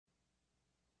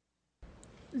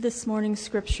This morning's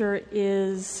scripture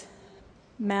is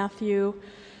Matthew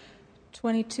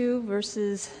 22,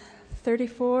 verses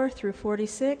 34 through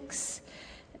 46,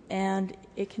 and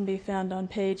it can be found on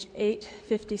page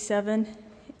 857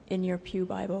 in your Pew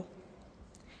Bible.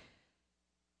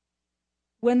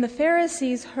 When the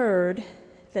Pharisees heard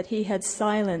that he had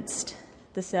silenced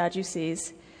the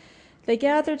Sadducees, they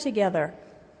gathered together,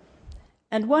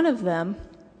 and one of them,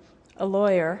 a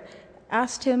lawyer,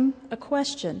 asked him a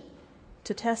question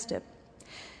to test him.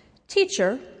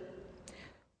 "Teacher,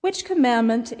 which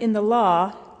commandment in the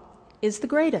law is the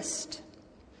greatest?"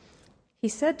 He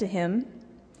said to him,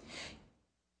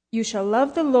 "You shall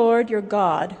love the Lord your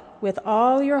God with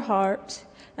all your heart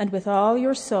and with all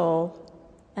your soul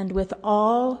and with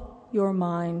all your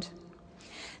mind.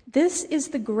 This is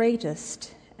the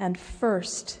greatest and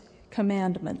first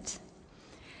commandment.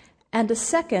 And a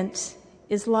second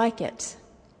is like it.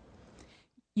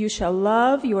 You shall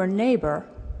love your neighbor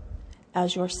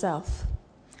as yourself.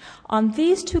 On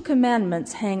these two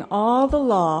commandments hang all the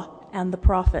law and the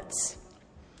prophets."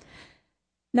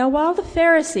 Now, while the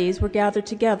Pharisees were gathered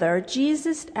together,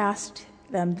 Jesus asked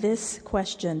them this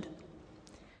question: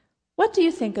 "What do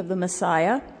you think of the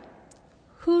Messiah?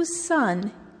 Whose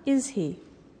son is he?"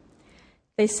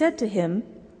 They said to him,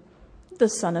 "The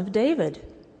son of David."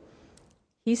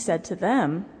 He said to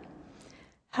them,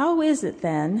 "How is it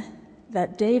then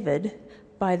that David,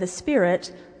 by the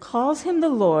Spirit, calls him the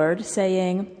Lord,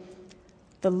 saying,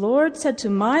 'The Lord said to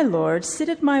my Lord, sit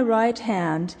at my right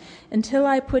hand until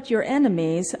I put your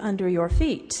enemies under your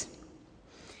feet'?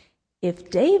 If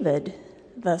David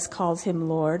thus calls him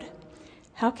Lord,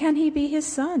 how can he be his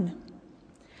son?"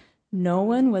 No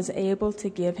one was able to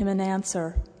give him an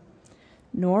answer,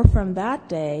 nor from that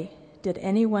day did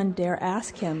anyone dare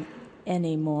ask him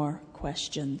any more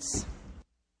questions.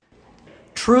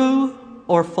 True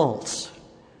or false?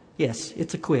 Yes,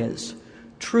 it's a quiz.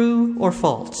 True or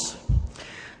false?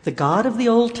 The God of the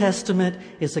Old Testament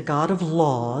is a God of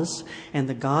laws, and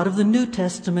the God of the New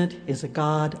Testament is a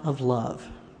God of love.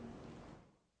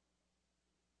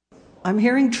 I'm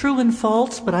hearing true and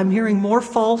false, but I'm hearing more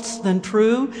false than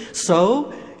true,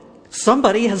 so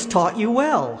somebody has taught you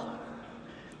well.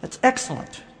 That's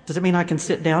excellent. Does it mean I can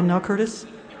sit down now, Curtis?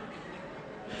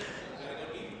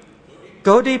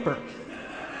 Go deeper.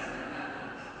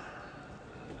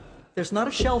 There's not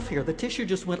a shelf here. The tissue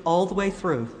just went all the way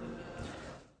through.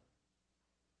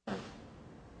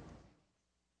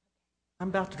 I'm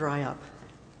about to dry up.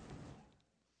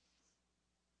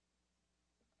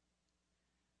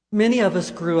 Many of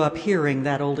us grew up hearing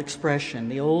that old expression.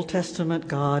 The Old Testament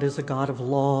God is a God of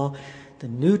law. The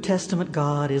New Testament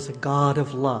God is a God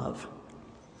of love.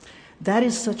 That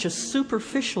is such a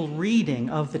superficial reading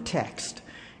of the text.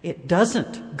 It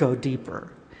doesn't go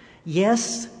deeper.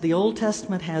 Yes, the Old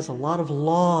Testament has a lot of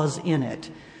laws in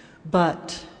it,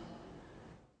 but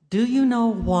do you know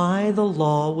why the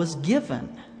law was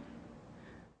given?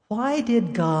 Why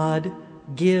did God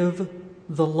give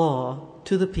the law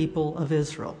to the people of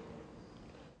Israel?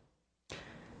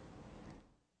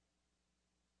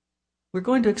 We're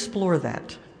going to explore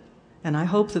that, and I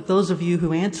hope that those of you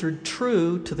who answered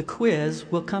true to the quiz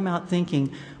will come out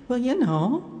thinking, well, you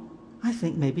know, I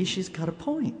think maybe she's got a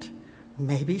point.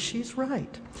 Maybe she's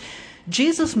right.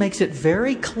 Jesus makes it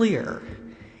very clear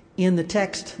in the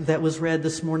text that was read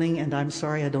this morning, and I'm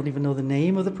sorry, I don't even know the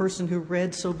name of the person who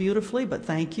read so beautifully, but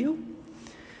thank you.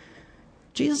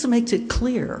 Jesus makes it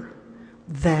clear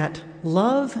that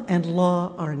love and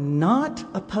law are not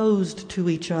opposed to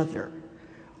each other,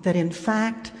 that in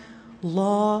fact,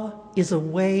 law is a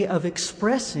way of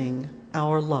expressing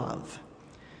our love.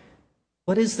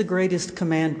 What is the greatest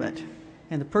commandment?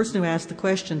 And the person who asked the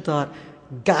question thought,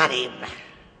 got him.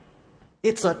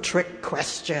 It's a trick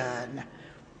question.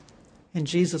 And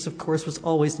Jesus, of course, was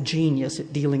always genius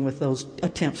at dealing with those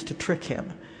attempts to trick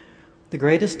him. The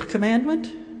greatest commandment?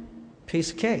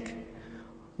 Piece of cake.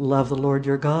 Love the Lord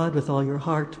your God with all your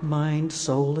heart, mind,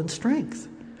 soul, and strength.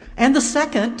 And the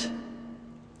second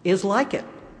is like it.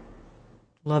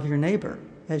 Love your neighbor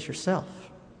as yourself.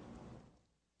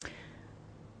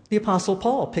 The Apostle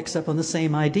Paul picks up on the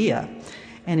same idea.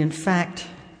 And in fact,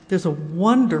 there's a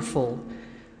wonderful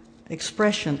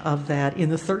expression of that in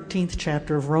the 13th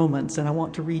chapter of Romans. And I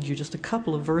want to read you just a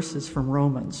couple of verses from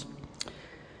Romans.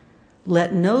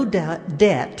 "Let no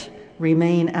debt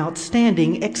remain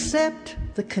outstanding except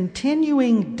the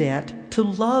continuing debt to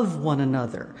love one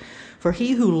another. For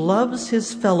he who loves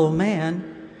his fellow man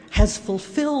has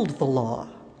fulfilled the law.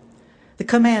 The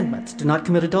commandments, do not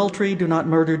commit adultery, do not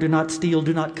murder, do not steal,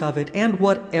 do not covet, and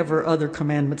whatever other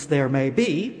commandments there may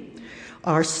be,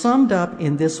 are summed up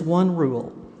in this one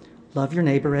rule: Love your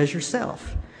neighbor as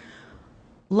yourself.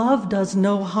 Love does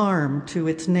no harm to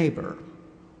its neighbor.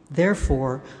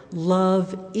 Therefore,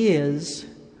 love is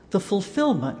the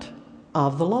fulfillment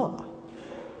of the law.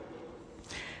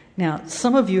 Now,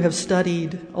 some of you have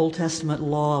studied Old Testament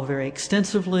law very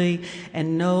extensively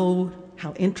and know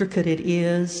how intricate it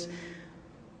is.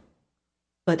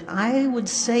 But I would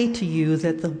say to you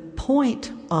that the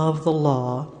point of the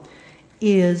law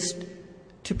is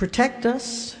to protect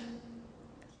us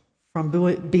from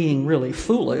being really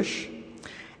foolish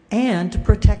and to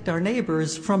protect our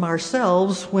neighbors from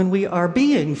ourselves when we are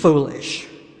being foolish.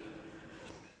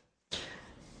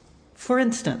 For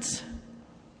instance,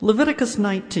 Leviticus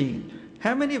 19.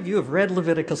 How many of you have read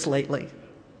Leviticus lately?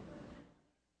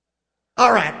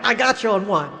 All right, I got you on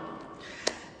one.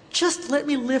 Just let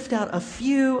me lift out a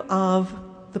few of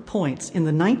the points in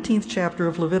the 19th chapter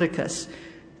of Leviticus.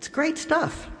 It's great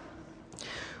stuff.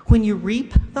 When you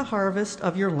reap the harvest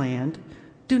of your land,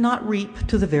 do not reap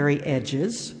to the very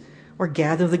edges or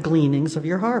gather the gleanings of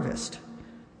your harvest.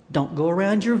 Don't go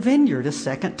around your vineyard a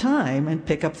second time and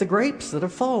pick up the grapes that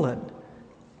have fallen.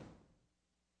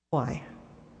 Why?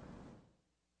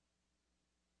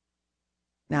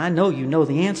 Now, I know you know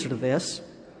the answer to this.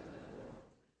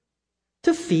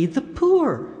 To feed the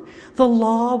poor. The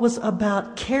law was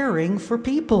about caring for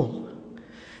people.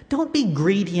 Don't be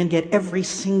greedy and get every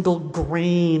single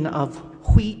grain of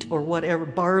wheat or whatever,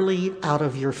 barley out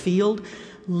of your field.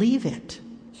 Leave it.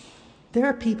 There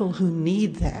are people who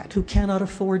need that, who cannot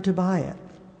afford to buy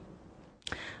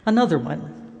it. Another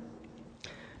one.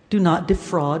 Do not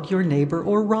defraud your neighbor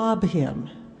or rob him.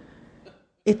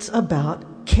 It's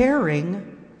about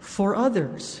caring for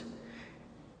others.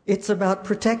 It's about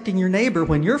protecting your neighbor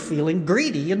when you're feeling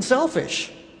greedy and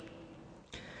selfish.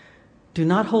 Do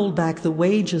not hold back the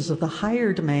wages of the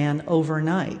hired man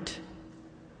overnight.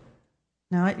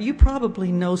 Now, you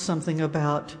probably know something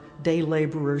about day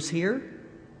laborers here,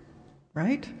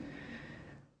 right?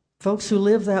 Folks who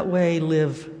live that way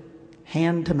live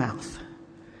hand to mouth.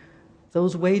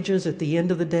 Those wages at the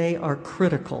end of the day are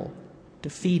critical to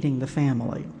feeding the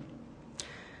family.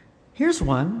 Here's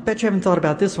one. Bet you haven't thought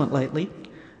about this one lately.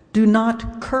 Do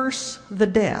not curse the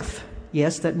deaf.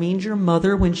 Yes, that means your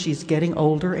mother when she's getting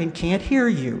older and can't hear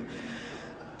you.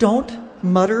 Don't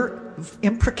mutter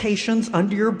imprecations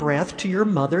under your breath to your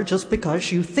mother just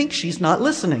because you think she's not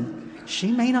listening.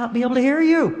 She may not be able to hear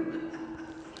you.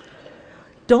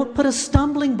 Don't put a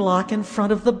stumbling block in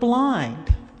front of the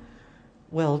blind.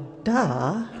 Well,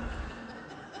 duh.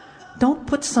 Don't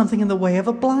put something in the way of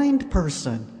a blind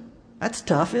person. That's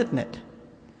tough, isn't it?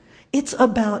 It's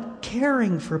about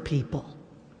caring for people.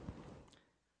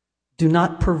 Do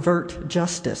not pervert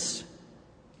justice.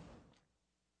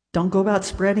 Don't go about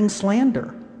spreading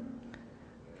slander.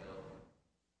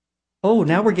 Oh,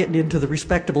 now we're getting into the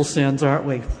respectable sins, aren't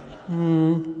we?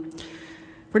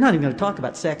 We're not even going to talk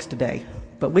about sex today,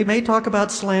 but we may talk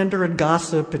about slander and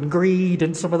gossip and greed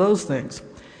and some of those things.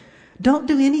 Don't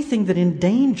do anything that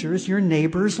endangers your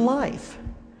neighbor's life.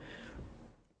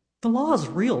 The law is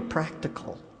real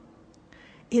practical.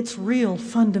 It's real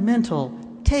fundamental.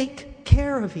 Take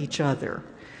care of each other.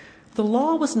 The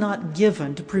law was not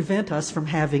given to prevent us from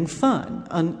having fun,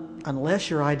 unless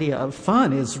your idea of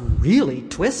fun is really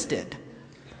twisted.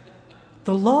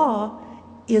 The law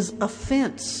is a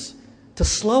fence to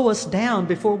slow us down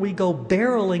before we go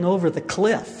barreling over the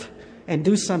cliff and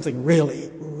do something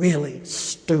really, really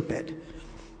stupid.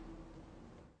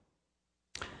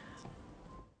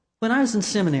 When I was in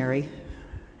seminary,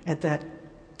 at that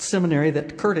seminary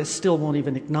that Curtis still won't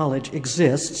even acknowledge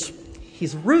exists,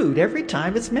 he's rude every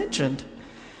time it's mentioned.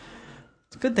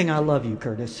 It's a good thing I love you,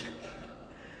 Curtis.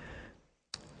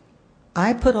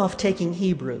 I put off taking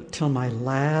Hebrew till my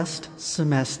last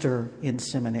semester in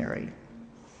seminary.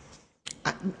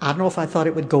 I don't know if I thought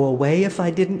it would go away if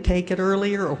I didn't take it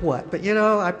earlier or what, but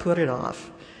I put it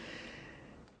off.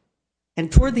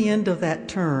 And toward the end of that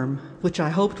term, which I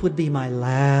hoped would be my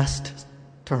last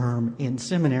term in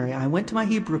seminary, I went to my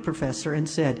Hebrew professor and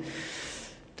said,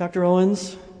 Dr.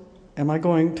 Owens, am I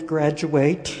going to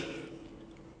graduate?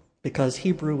 Because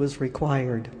Hebrew was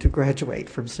required to graduate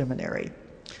from seminary.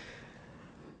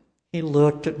 He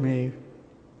looked at me and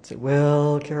said,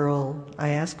 well, Carol, I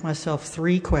ask myself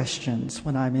 3 questions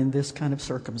when I'm in this kind of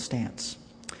circumstance.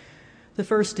 The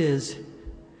first is,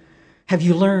 have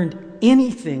you learned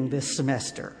anything this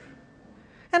semester?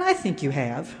 And I think you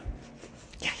have.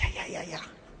 Yeah.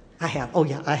 I have. Oh,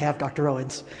 yeah, I have, Dr.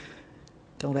 Owens.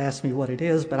 Don't ask me what it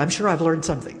is, but I'm sure I've learned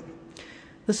something.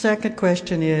 The second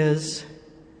question is,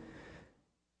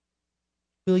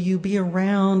 will you be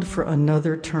around for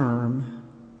another term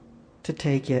to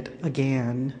take it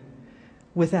again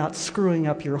without screwing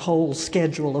up your whole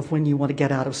schedule of when you want to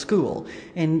get out of school.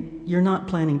 And you're not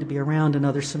planning to be around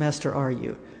another semester, are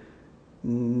you?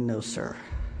 No, sir.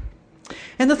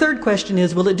 And the third question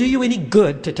is, will it do you any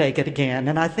good to take it again?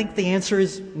 And I think the answer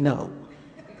is no.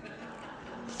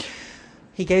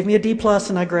 He gave me a D+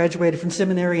 and I graduated from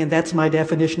seminary, and that's my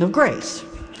definition of grace.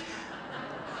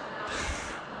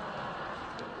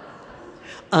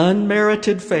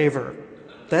 Unmerited favor.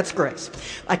 That's grace.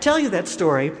 I tell you that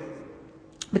story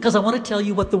because I want to tell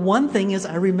you what the one thing is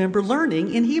I remember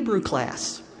learning in Hebrew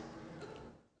class.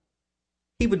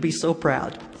 He would be so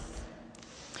proud.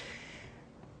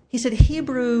 He said,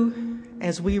 Hebrew,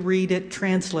 as we read it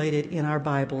translated in our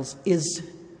Bibles,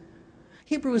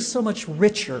 Hebrew is so much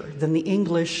richer than the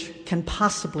English can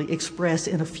possibly express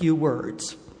in a few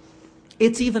words.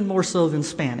 It's even more so than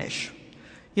Spanish.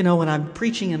 You know, when I'm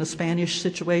preaching in a Spanish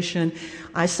situation,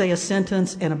 I say a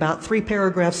sentence, and about 3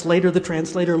 paragraphs later, the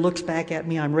translator looks back at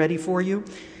me, I'm ready for you.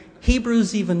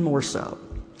 Hebrew's even more so.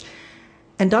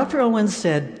 And Dr. Owens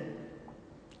said,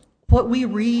 what we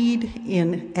read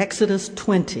in Exodus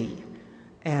 20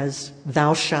 as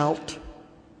thou shalt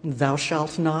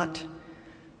not,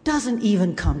 doesn't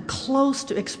even come close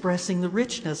to expressing the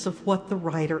richness of what the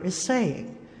writer is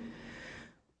saying.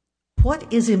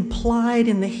 What is implied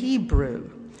in the Hebrew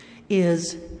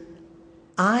is,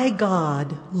 I,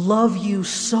 God, love you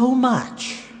so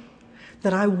much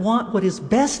that I want what is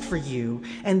best for you,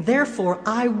 and therefore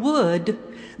I would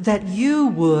that you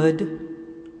would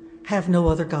have no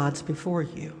other gods before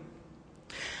you.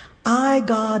 I,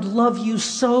 God, love you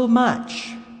so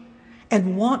much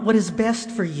and want what is best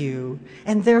for you,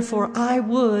 and therefore I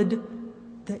would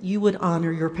that you would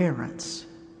honor your parents.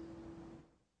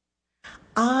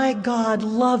 I, God,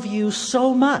 love you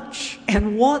so much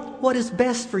and want what is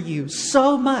best for you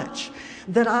so much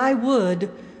that I would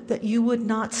that you would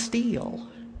not steal.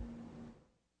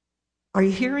 Are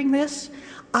you hearing this?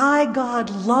 I, God,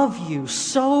 love you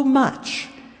so much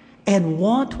and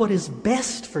want what is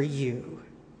best for you,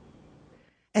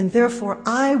 and therefore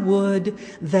I would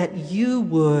that you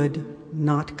would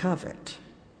not covet.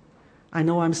 I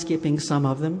know I'm skipping some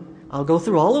of them. I'll go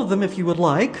through all of them if you would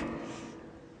like.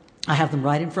 I have them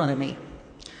right in front of me.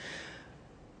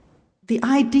 The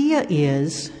idea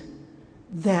is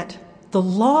that the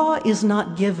law is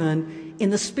not given in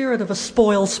the spirit of a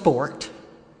spoil sport.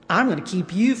 I'm going to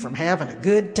keep you from having a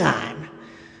good time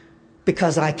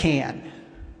because I can,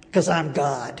 because I'm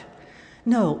God.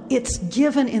 No, it's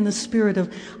given in the spirit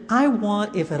of, I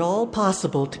want, if at all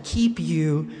possible, to keep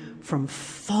you from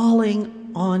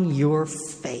falling on your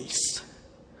face,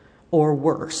 or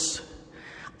worse.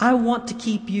 I want to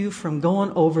keep you from going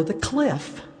over the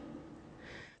cliff.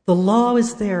 The law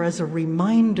is there as a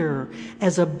reminder,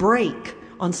 as a brake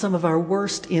on some of our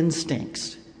worst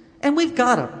instincts. And we've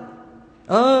got them.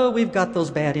 Oh, we've got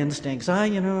those bad instincts.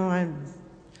 Karen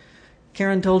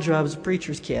told you I was a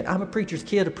preacher's kid. I'm a preacher's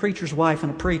kid, a preacher's wife,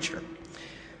 and a preacher.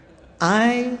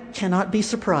 I cannot be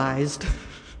surprised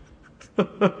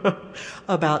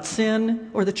about sin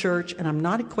or the church, and I'm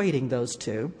not equating those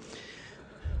two.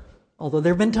 Although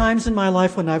there have been times in my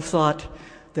life when I've thought,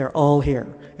 they're all here.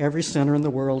 Every sinner in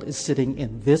the world is sitting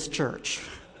in this church.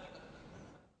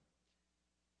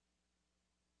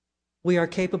 We are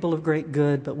capable of great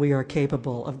good, but we are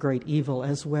capable of great evil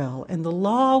as well. And the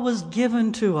law was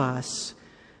given to us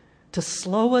to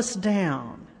slow us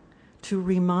down, to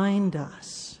remind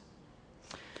us.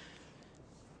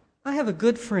 I have a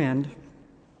good friend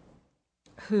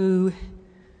who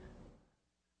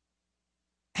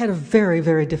had a very,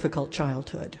 very difficult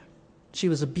childhood. She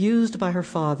was abused by her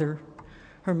father.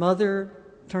 Her mother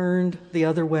turned the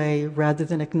other way rather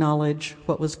than acknowledge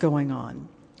what was going on.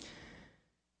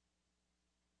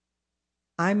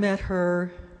 I met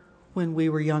her when we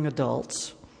were young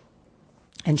adults,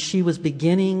 and she was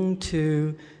beginning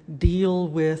to deal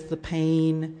with the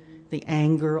pain, the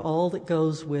anger, all that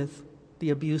goes with the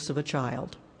abuse of a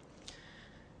child.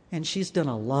 And she's done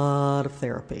a lot of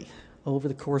therapy over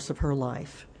the course of her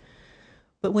life.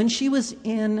 But when she was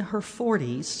in her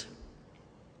 40s,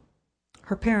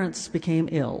 her parents became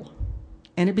ill,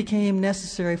 and it became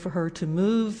necessary for her to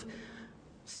move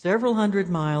several hundred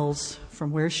miles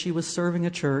from where she was serving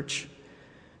a church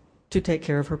to take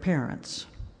care of her parents.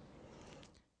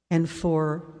 And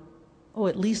for,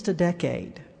 at least a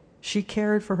decade, she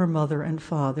cared for her mother and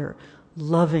father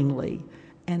lovingly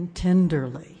and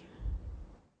tenderly.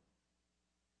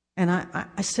 And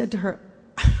I said to her,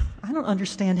 I don't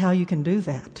understand how you can do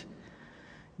that.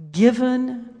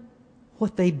 Given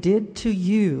what they did to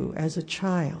you as a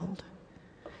child,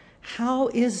 how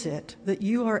is it that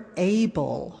you are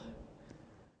able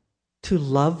to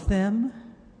love them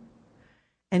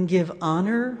and give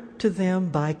honor to them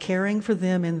by caring for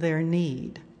them in their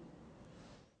need.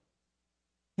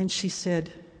 And she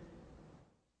said,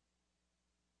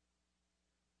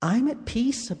 I'm at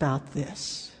peace about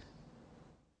this.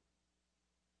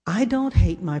 I don't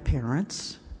hate my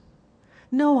parents.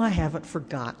 No, I haven't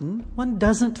forgotten. One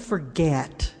doesn't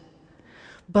forget.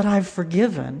 But I've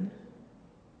forgiven,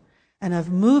 and I've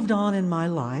moved on in my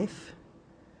life,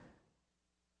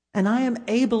 and I am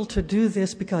able to do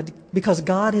this because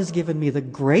God has given me the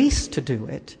grace to do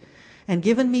it and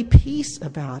given me peace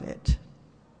about it.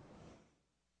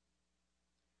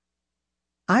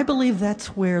 I believe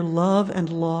that's where love and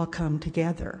law come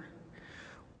together,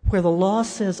 where the law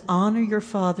says honor your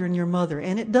father and your mother,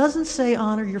 and it doesn't say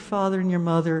honor your father and your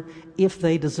mother if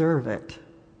they deserve it.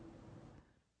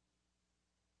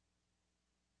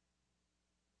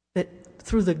 That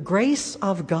through the grace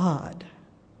of God,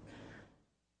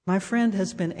 my friend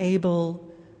has been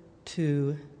able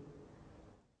to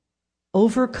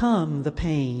overcome the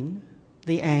pain,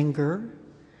 the anger,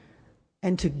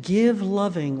 and to give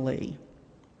lovingly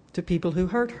to people who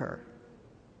hurt her.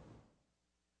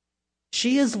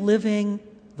 She is living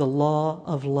the law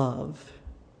of love.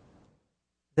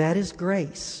 That is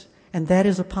grace, and that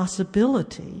is a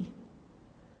possibility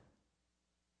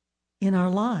in our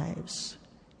lives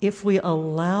if we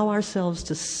allow ourselves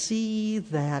to see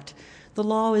that the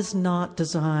law is not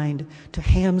designed to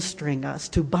hamstring us,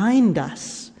 to bind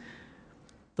us.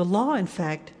 The law, in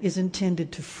fact, is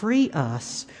intended to free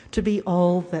us to be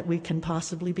all that we can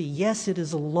possibly be. Yes, it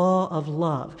is a law of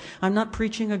love. I'm not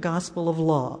preaching a gospel of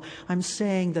law. I'm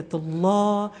saying that the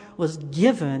law was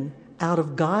given out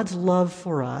of God's love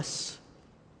for us,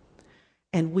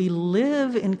 and we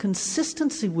live in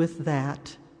consistency with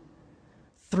that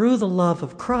through the love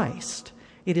of Christ.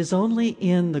 It is only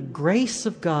in the grace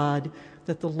of God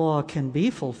that the law can be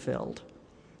fulfilled.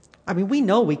 I mean, we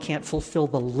know we can't fulfill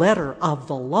the letter of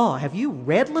the law. Have you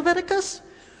read Leviticus?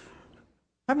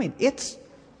 I mean, it's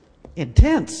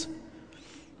intense.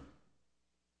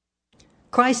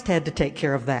 Christ had to take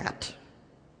care of that.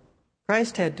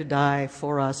 Christ had to die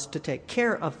for us to take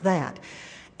care of that.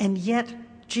 And yet,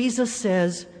 Jesus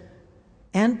says,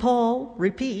 and Paul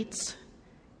repeats,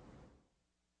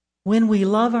 when we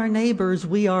love our neighbors,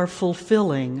 we are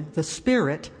fulfilling the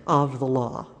spirit of the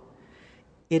law.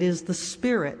 It is the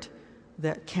spirit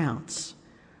that counts.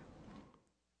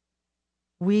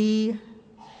 We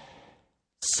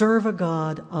serve a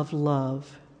God of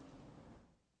love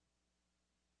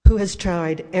who has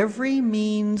tried every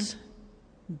means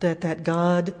that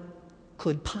God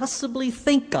could possibly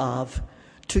think of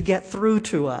to get through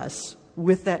to us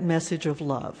with that message of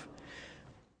love.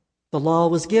 The law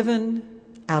was given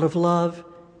out of love.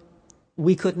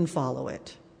 We couldn't follow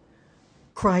it.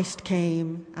 Christ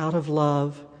came out of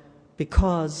love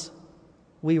because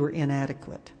we were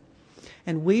inadequate.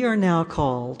 And we are now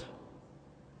called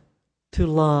to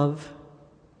love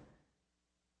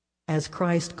as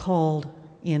Christ called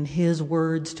in his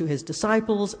words to his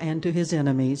disciples and to his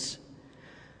enemies.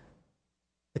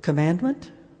 The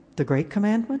commandment, the great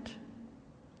commandment,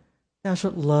 thou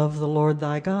shalt love the Lord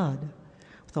thy God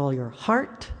with all your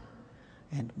heart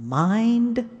and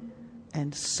mind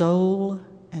and soul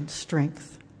and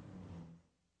strength.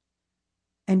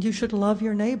 And you should love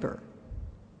your neighbor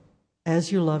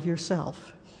as you love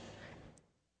yourself.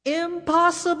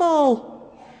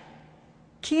 Impossible!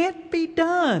 Can't be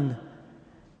done.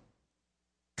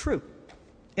 True,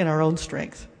 in our own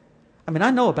strength. I mean,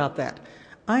 I know about that.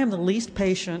 I am the least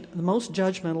patient, the most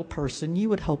judgmental person you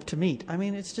would hope to meet. I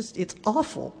mean, it's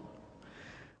awful.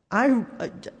 I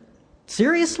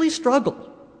seriously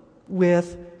struggle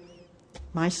with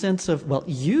my sense of, well,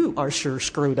 you are sure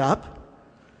screwed up.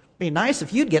 Be nice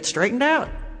if you'd get straightened out.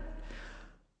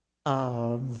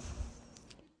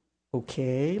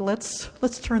 Okay, let's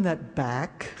turn that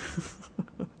back.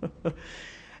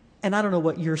 And I don't know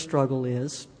what your struggle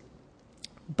is,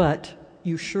 but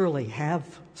you surely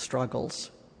have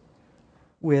struggles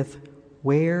with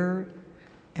where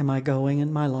am I going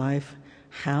in my life?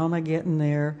 How am I getting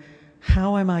there?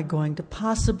 How am I going to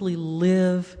possibly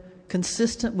live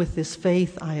consistent with this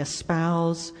faith I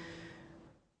espouse?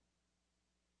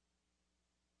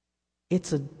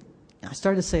 I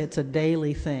started to say it's a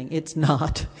daily thing. It's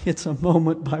not. It's a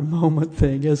moment by moment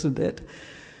thing, isn't it?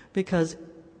 Because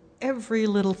every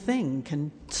little thing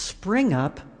can spring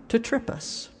up to trip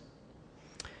us.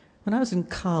 When I was in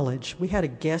college, we had a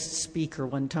guest speaker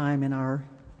one time in our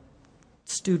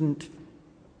student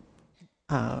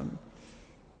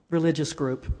religious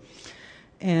group,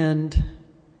 and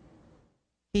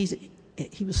he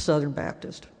was Southern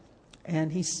Baptist,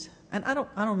 and And I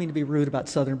don't mean to be rude about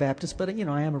Southern Baptists, but I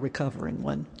am a recovering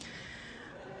one.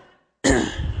 There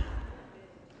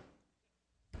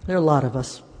are a lot of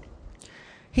us.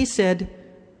 He said,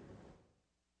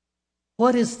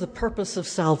 "What is the purpose of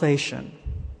salvation?"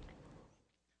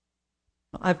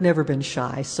 I've never been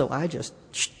shy, so I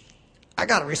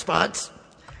got a response.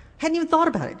 Hadn't even thought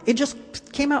about it. It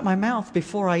just came out my mouth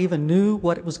before I even knew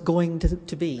what it was going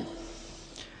to be.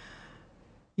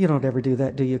 You don't ever do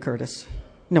that, do you, Curtis?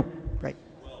 No, right.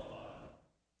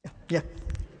 Yeah.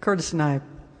 Curtis and I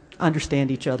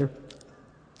understand each other.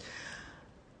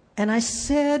 And I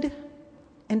said,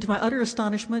 and to my utter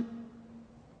astonishment,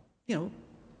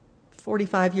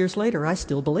 45 years later, I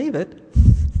still believe it.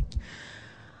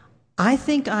 I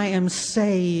think I am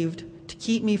saved to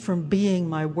keep me from being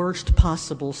my worst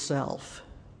possible self.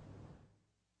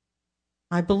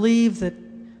 I believe that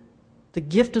the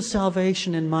gift of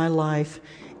salvation in my life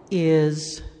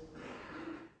is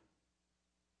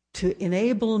to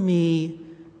enable me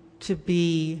to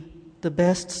be the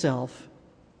best self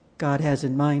God has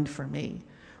in mind for me,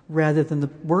 rather than the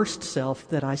worst self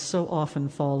that I so often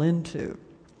fall into.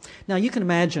 Now, you can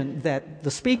imagine that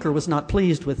the speaker was not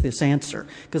pleased with this answer,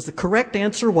 because the correct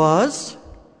answer was,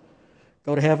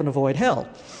 go to heaven, avoid hell.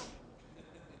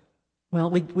 Well,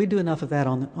 we do enough of that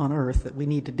on earth that we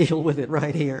need to deal with it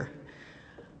right here.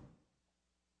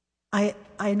 I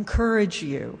encourage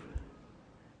you,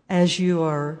 as you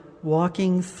are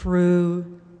walking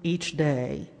through each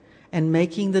day and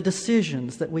making the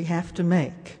decisions that we have to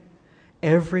make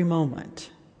every moment,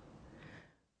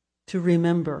 to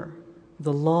remember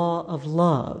the law of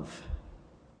love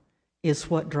is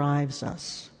what drives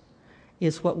us,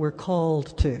 is what we're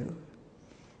called to,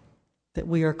 that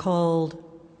we are called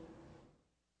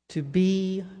to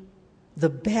be the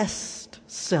best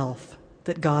self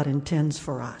that God intends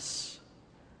for us.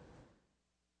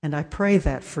 And I pray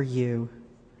that for you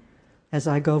as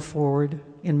I go forward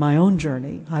in my own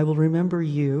journey. I will remember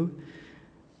you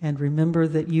and remember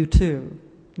that you too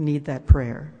need that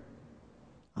prayer.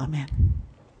 Amen.